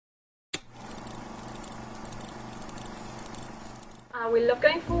We love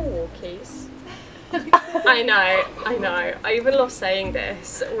going for walkies. I know. I even love saying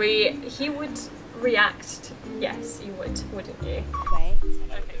this. He would react to, yes, you would, wouldn't you? Wait.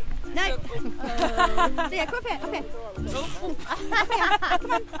 Okay. No! Yeah, go up here, up here.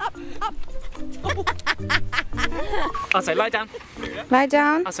 Come on, up. I'll say lie down. Lie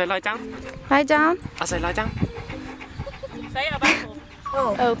down. I'll say lie down. Lie down. I'll say lie down. Say it about more.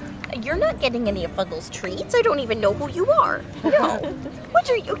 Oh, you're not getting any of Fuggle's treats. I don't even know who you are. No. What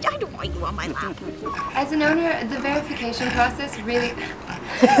are you? I don't want you on my lap. As an owner, the verification process really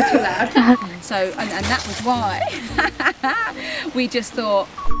is too loud. So, and that was why we just thought,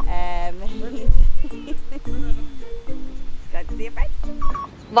 going to see a friend.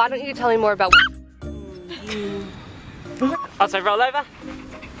 Why don't you tell me more about? I'll say roll over.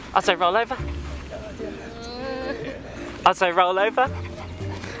 I'll say roll over. I'll say roll over.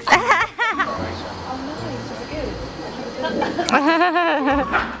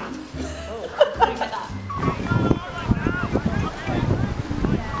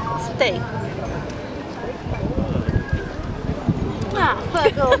 Stay.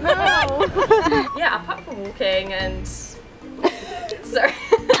 Fuggle, no. Yeah, apart from walking and... Sorry.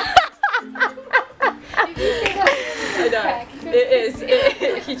 I know. It is.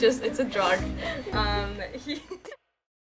 It's a drug.